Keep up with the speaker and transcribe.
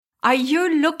Are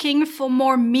you looking for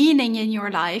more meaning in your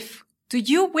life? Do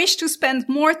you wish to spend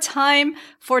more time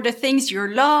for the things you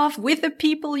love with the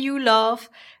people you love?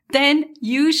 Then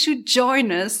you should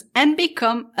join us and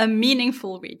become a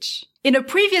meaningful rich. In a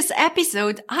previous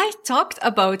episode, I talked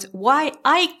about why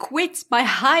I quit my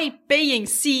high-paying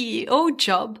CEO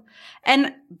job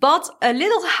and bought a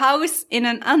little house in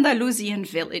an Andalusian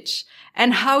village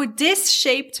and how this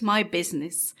shaped my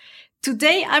business.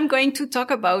 Today, I'm going to talk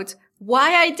about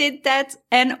why I did that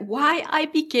and why I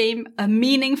became a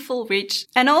meaningful rich,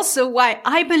 and also why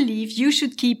I believe you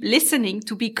should keep listening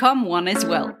to become one as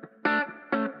well.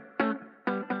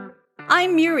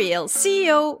 I'm Muriel,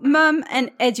 CEO, mum, and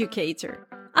educator.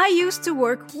 I used to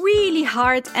work really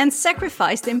hard and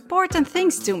sacrificed important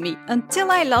things to me until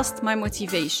I lost my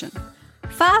motivation.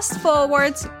 Fast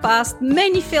forward past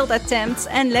many failed attempts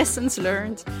and lessons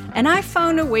learned, and I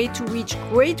found a way to reach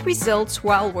great results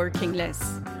while working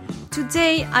less.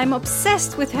 Today, I'm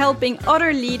obsessed with helping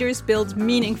other leaders build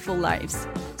meaningful lives.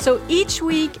 So each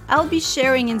week, I'll be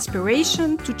sharing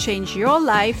inspiration to change your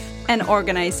life and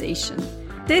organization.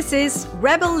 This is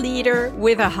Rebel Leader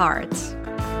with a Heart.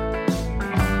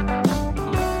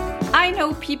 I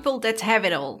know people that have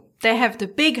it all. They have the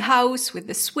big house with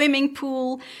the swimming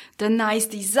pool, the nice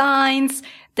designs.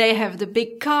 They have the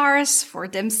big cars for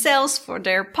themselves, for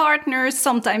their partners,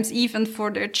 sometimes even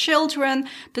for their children.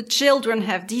 The children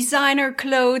have designer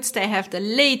clothes. They have the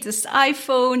latest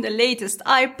iPhone, the latest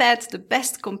iPad, the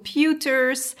best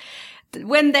computers.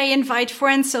 When they invite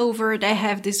friends over, they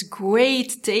have this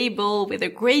great table with a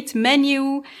great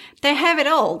menu. They have it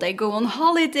all. They go on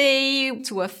holiday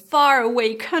to a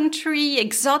faraway country,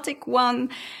 exotic one.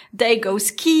 They go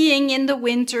skiing in the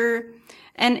winter.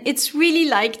 And it's really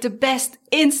like the best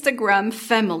Instagram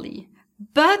family.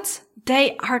 But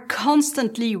they are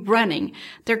constantly running.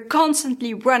 They're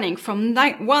constantly running from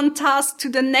one task to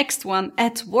the next one,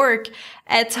 at work,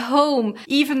 at home.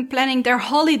 Even planning their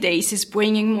holidays is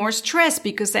bringing more stress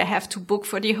because they have to book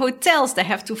for the hotels. They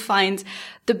have to find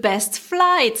the best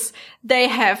flights. They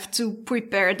have to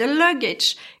prepare the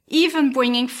luggage. Even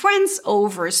bringing friends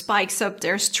over spikes up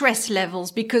their stress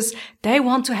levels because they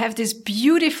want to have this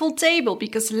beautiful table,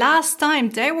 because last time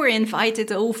they were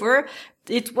invited over,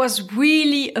 it was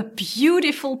really a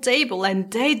beautiful table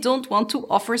and they don't want to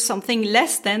offer something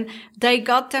less than they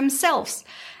got themselves.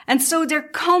 And so they're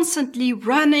constantly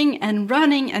running and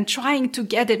trying to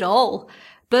get it all.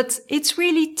 But it's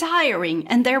really tiring,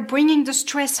 and they're bringing the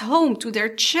stress home to their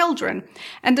children.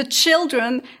 And the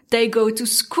children, they go to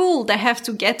school. They have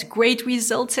to get great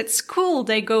results at school.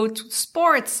 They go to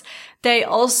sports. They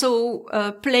also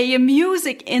play a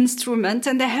music instrument,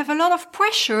 and they have a lot of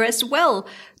pressure as well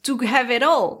to have it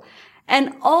all.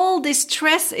 And all this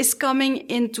stress is coming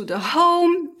into the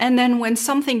home. And then when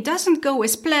something doesn't go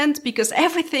as planned because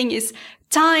everything is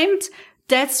timed,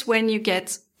 that's when you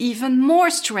get even more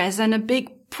stress and a big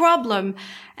problem,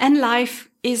 and life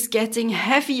is getting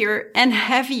heavier and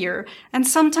heavier. And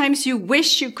sometimes you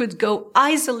wish you could go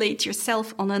isolate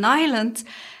yourself on an island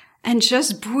and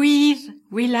just breathe,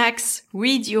 relax,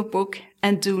 read your book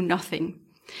and do nothing.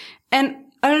 And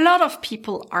a lot of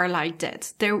people are like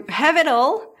that. They have it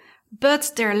all,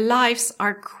 but their lives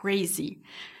are crazy.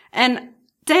 And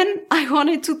then I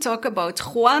wanted to talk about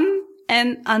Juan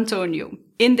and Antonio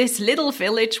in this little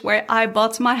village where I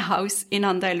bought my house in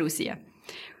Andalusia.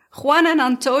 Juan and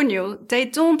Antonio, they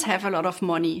don't have a lot of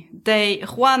money.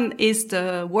 Juan is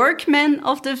the workman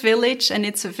of the village, and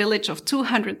it's a village of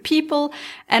 200 people,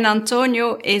 and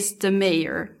Antonio is the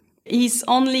mayor. He's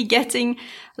only getting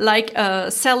like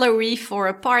a salary for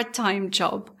a part-time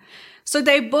job. So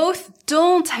they both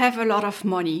don't have a lot of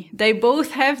money. They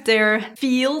both have their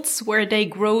fields where they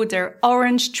grow their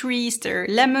orange trees, their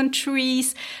lemon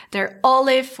trees, their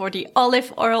olive for the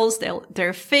olive oils,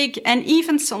 their fig, and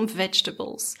even some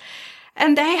vegetables.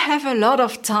 And they have a lot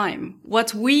of time.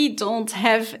 What we don't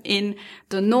have in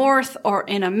the North or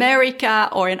in America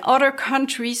or in other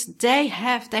countries, they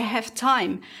have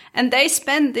time. And they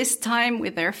spend this time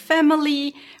with their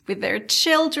family, with their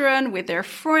children, with their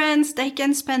friends. They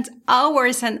can spend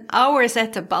hours and hours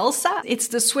at the balsa. It's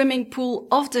the swimming pool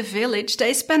of the village.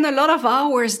 They spend a lot of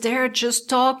hours there just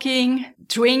talking,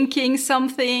 drinking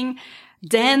something,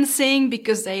 dancing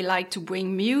because they like to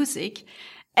bring music.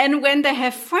 And when they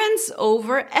have friends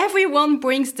over, everyone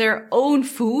brings their own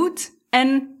food,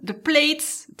 and the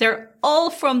plates, they're all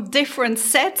from different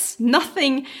sets.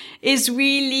 Nothing is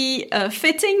really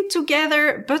fitting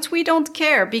together, but we don't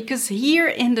care, because here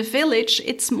in the village,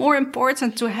 it's more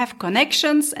important to have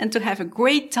connections and to have a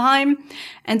great time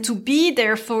and to be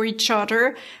there for each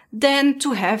other than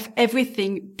to have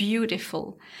everything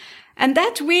beautiful. And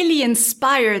that really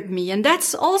inspired me. And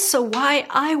that's also why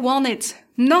I wanted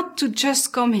not to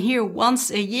just come here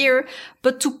once a year,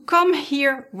 but to come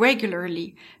here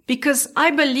regularly. Because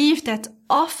I believe that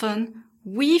often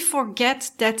we forget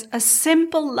that a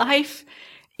simple life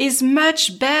is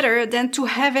much better than to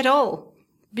have it all.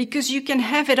 Because you can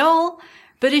have it all,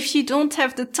 but if you don't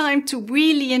have the time to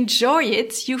really enjoy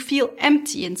it, you feel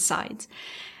empty inside.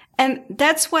 And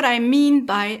that's what I mean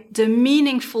by the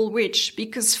meaningful rich,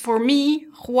 because for me,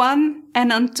 Juan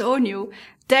and Antonio,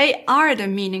 they are the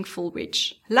meaningful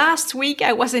rich. Last week,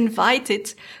 I was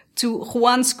invited to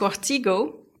Juan's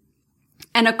Cortigo,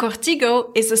 and a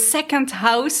Cortigo is a second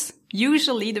house.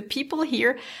 Usually the people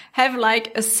here have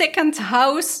like a second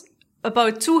house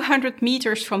about 200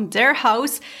 meters from their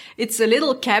house. It's a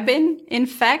little cabin, in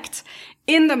fact,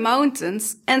 in the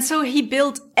mountains. And so he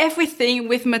built everything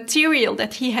with material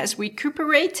that he has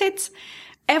recuperated.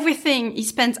 Everything. He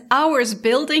spent hours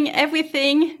building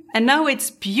everything. And now it's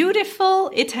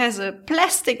beautiful. It has a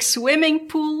plastic swimming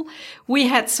pool. We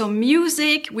had some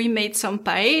music. We made some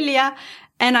paella.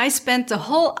 And I spent the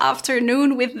whole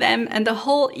afternoon with them and the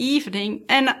whole evening.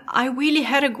 And I really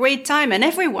had a great time. And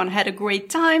everyone had a great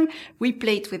time. We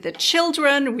played with the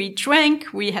children. We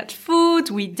drank. We had food.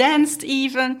 We danced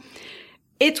even.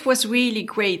 It was really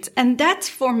great. And that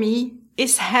for me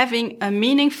is having a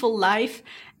meaningful life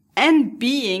and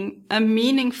being a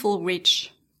meaningful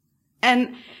rich.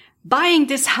 And buying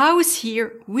this house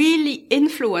here really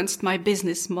influenced my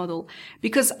business model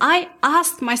because I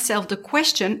asked myself the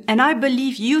question, and I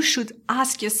believe you should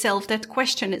ask yourself that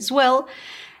question as well.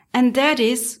 And that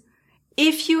is,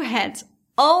 if you had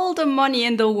all the money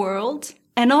in the world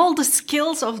and all the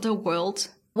skills of the world,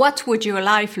 what would your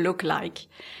life look like?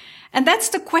 And that's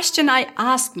the question I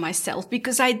asked myself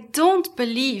because I don't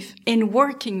believe in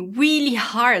working really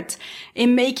hard,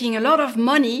 in making a lot of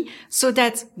money so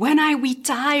that when I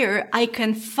retire, I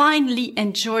can finally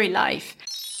enjoy life.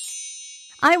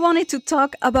 I wanted to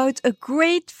talk about a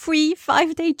great free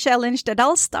 5-day challenge that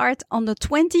I'll start on the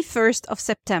 21st of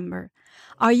September.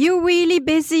 Are you really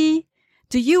busy?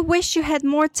 Do you wish you had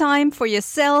more time for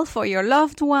yourself or your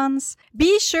loved ones?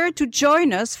 Be sure to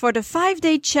join us for the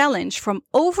 5-day challenge from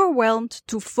overwhelmed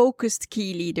to focused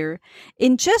key leader.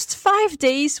 In just 5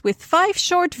 days with 5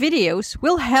 short videos,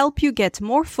 we'll help you get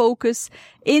more focus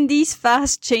in these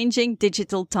fast-changing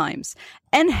digital times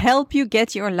and help you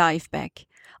get your life back.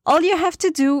 All you have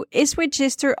to do is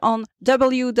register on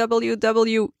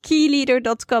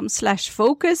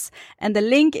www.keyleader.com/focus, and the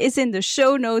link is in the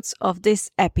show notes of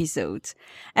this episode.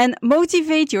 And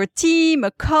motivate your team, a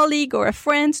colleague, or a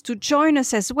friend to join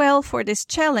us as well for this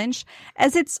challenge,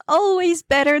 as it's always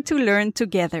better to learn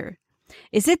together.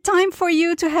 Is it time for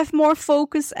you to have more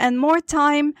focus and more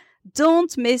time?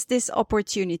 Don't miss this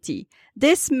opportunity.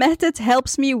 This method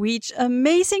helps me reach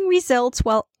amazing results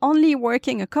while only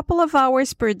working a couple of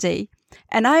hours per day.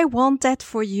 And I want that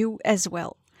for you as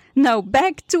well. Now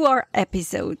back to our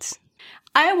episode.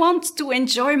 I want to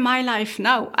enjoy my life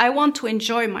now. I want to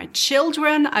enjoy my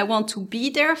children. I want to be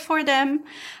there for them.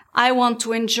 I want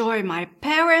to enjoy my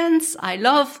parents. I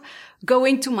love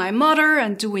going to my mother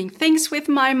and doing things with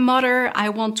my mother. I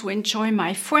want to enjoy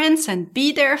my friends and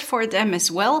be there for them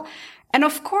as well. And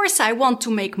of course, I want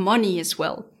to make money as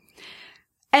well.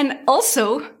 And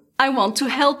also, I want to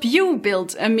help you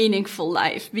build a meaningful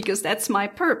life because that's my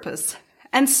purpose.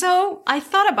 And so I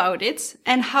thought about it,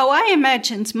 and how I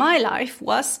imagined my life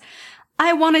was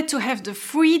I wanted to have the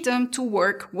freedom to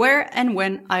work where and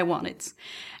when I wanted.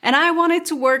 And I wanted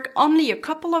to work only a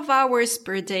couple of hours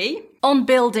per day on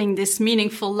building this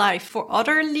meaningful life for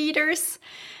other leaders.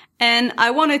 And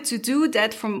I wanted to do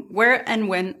that from where and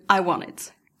when I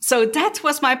wanted. So that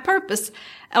was my purpose,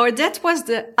 or that was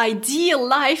the ideal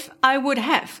life I would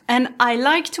have. And I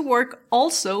like to work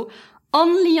also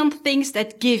only on things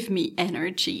that give me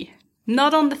energy,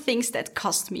 not on the things that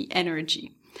cost me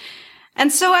energy.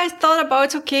 And so I thought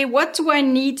about, okay, what do I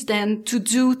need then to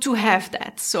do to have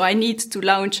that? So I need to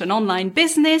launch an online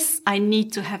business. I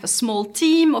need to have a small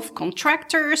team of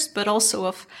contractors, but also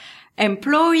of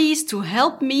employees to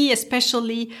help me,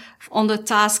 especially on the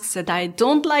tasks that I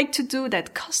don't like to do,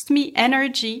 that cost me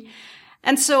energy.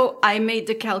 And so I made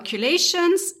the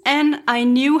calculations and I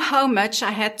knew how much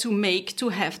I had to make to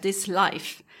have this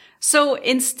life. So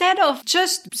instead of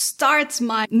just start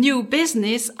my new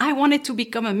business, I wanted to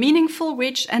become a meaningful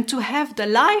rich and to have the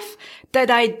life that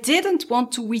I didn't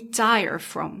want to retire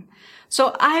from.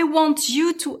 So I want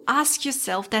you to ask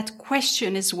yourself that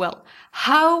question as well.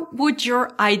 How would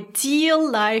your ideal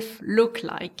life look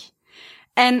like?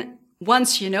 And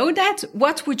once you know that,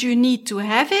 what would you need to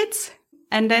have it?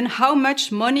 And then how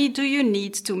much money do you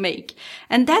need to make?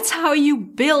 And that's how you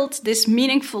build this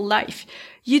meaningful life.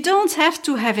 You don't have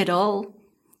to have it all.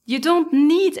 You don't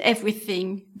need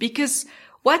everything, because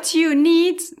what you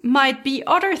need might be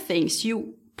other things.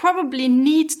 You probably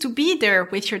need to be there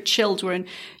with your children.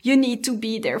 You need to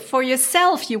be there for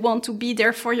yourself. You want to be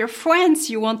there for your friends.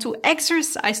 You want to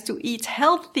exercise, to eat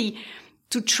healthy,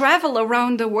 to travel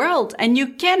around the world. And you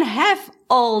can have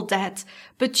all that,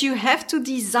 but you have to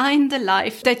design the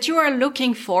life that you are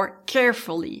looking for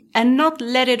carefully and not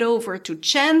let it over to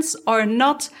chance, or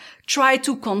not try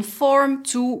to conform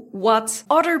to what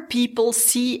other people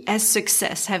see as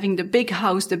success. Having the big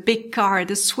house, the big car,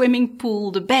 the swimming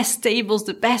pool, the best tables,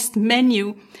 the best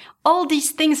menu. All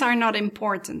these things are not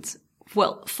important.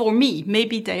 Well, for me,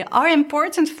 maybe they are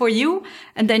important for you,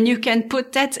 and then you can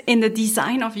put that in the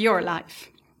design of your life.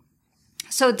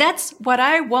 So that's what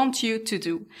I want you to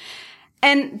do.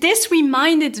 And this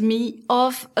reminded me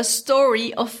of a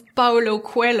story of Paulo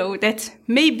Coelho that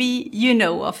maybe you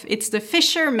know of. It's The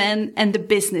Fisherman and the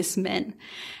Businessman.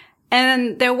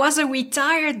 And there was a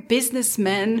retired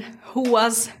businessman who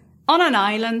was on an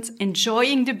island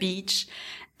enjoying the beach.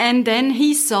 And then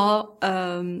he saw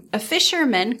a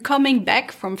fisherman coming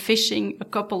back from fishing a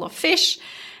couple of fish.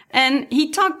 And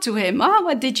he talked to him.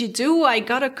 What did you do? I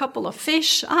got a couple of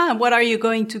fish. What are you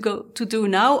going to do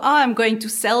now? I'm going to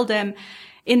sell them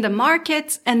in the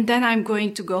market, and then I'm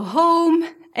going to go home,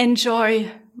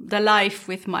 enjoy the life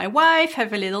with my wife,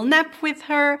 have a little nap with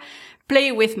her,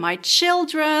 play with my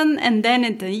children, and then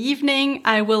in the evening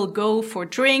I will go for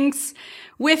drinks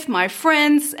with my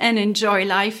friends and enjoy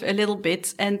life a little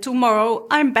bit. And tomorrow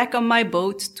I'm back on my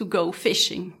boat to go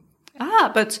fishing.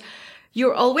 But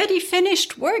you're already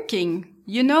finished working.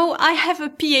 You know, I have a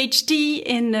PhD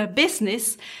in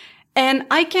business, and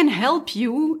I can help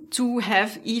you to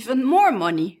have even more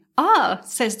money.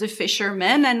 Says the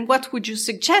fisherman, and what would you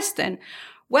suggest then?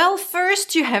 Well,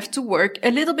 first you have to work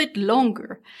a little bit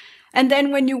longer. And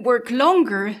then when you work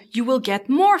longer, you will get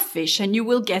more fish and you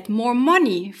will get more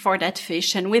money for that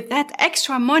fish. And with that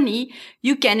extra money,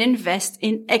 you can invest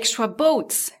in extra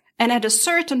boats. And at a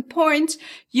certain point,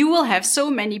 you will have so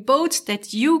many boats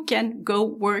that you can go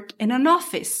work in an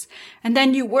office. And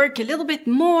then you work a little bit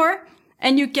more,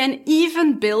 and you can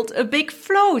even build a big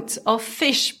float of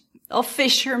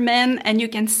fishermen, and you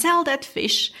can sell that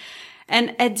fish.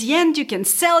 And at the end, you can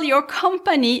sell your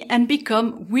company and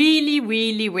become really,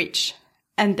 really rich.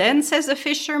 And then, says the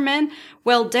fisherman,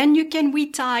 well, then you can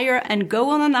retire and go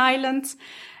on an island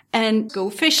and go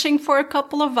fishing for a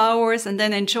couple of hours, and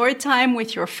then enjoy time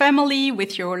with your family,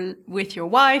 with your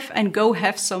wife, and go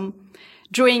have some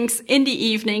drinks in the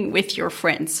evening with your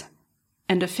friends.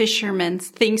 And the fisherman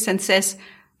thinks and says,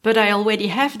 but I already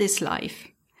have this life.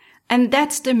 And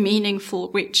that's the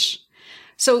meaningful rich.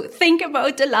 So think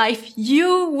about the life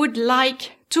you would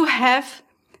like to have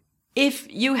if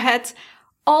you had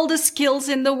all the skills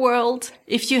in the world,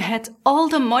 if you had all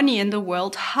the money in the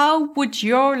world. How would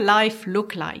your life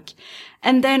look like?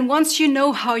 And then once you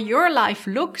know how your life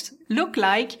look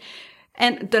like,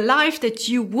 and the life that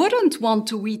you wouldn't want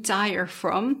to retire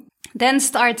from, then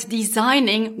start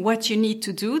designing what you need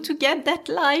to do to get that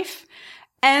life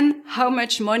and how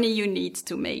much money you need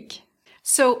to make.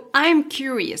 So I'm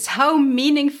curious, how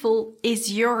meaningful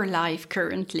is your life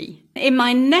currently? In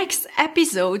my next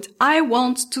episode, I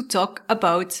want to talk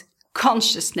about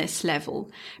consciousness level,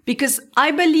 because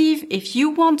I believe if you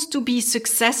want to be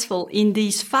successful in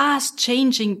these fast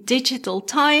changing digital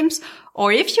times,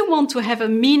 or if you want to have a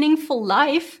meaningful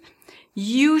life,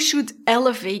 you should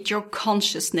elevate your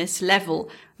consciousness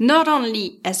level, not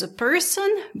only as a person,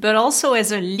 but also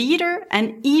as a leader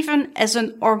and even as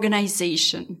an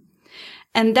organization.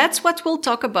 And that's what we'll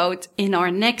talk about in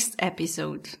our next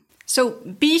episode. So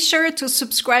be sure to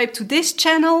subscribe to this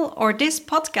channel or this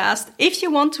podcast if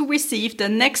you want to receive the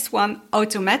next one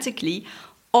automatically,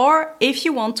 or if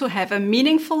you want to have a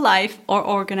meaningful life or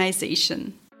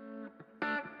organization.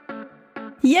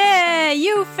 Yeah,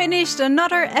 you finished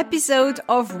another episode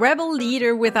of Rebel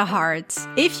Leader with a Heart.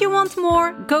 If you want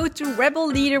more, go to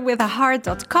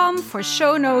rebelleaderwithaheart.com for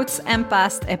show notes and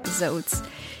past episodes.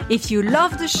 If you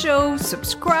love the show,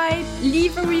 subscribe,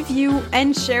 leave a review,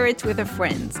 and share it with a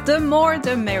friend. The more,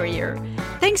 the merrier.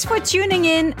 Thanks for tuning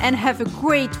in, and have a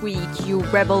great week, you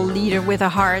Rebel Leader with a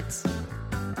Heart.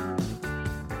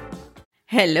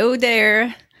 Hello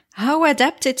there. How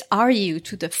adapted are you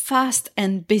to the fast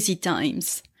and busy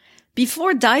times?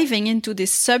 Before diving into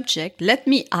this subject, let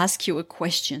me ask you a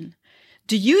question.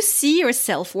 Do you see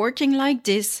yourself working like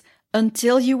this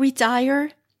until you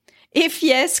retire? If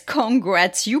yes,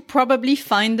 congrats, you probably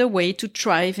find a way to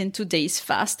thrive in today's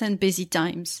fast and busy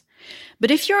times.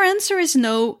 But if your answer is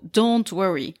no, don't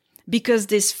worry, because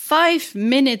this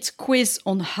 5-minute quiz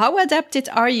on how adapted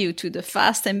are you to the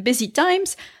fast and busy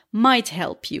times might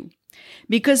help you.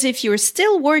 Because if you're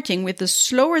still working with the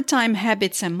slower time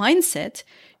habits and mindset,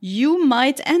 you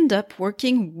might end up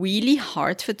working really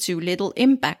hard for too little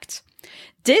impact.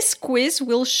 This quiz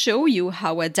will show you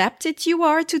how adapted you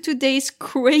are to today's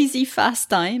crazy fast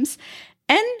times,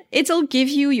 and it'll give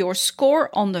you your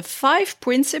score on the 5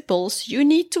 principles you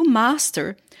need to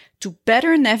master to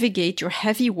better navigate your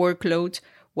heavy workload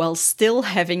while still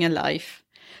having a life.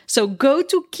 So go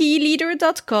to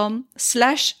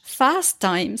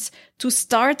keyleader.com/fasttimes to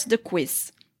start the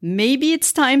quiz. Maybe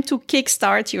it's time to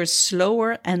kickstart your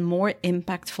slower and more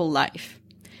impactful life.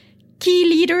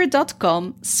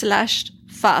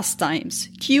 keyleader.com/fasttimes.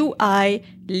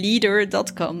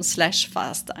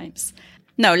 QIleader.com/fasttimes.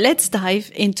 Now let's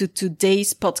dive into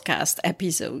today's podcast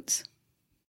episode.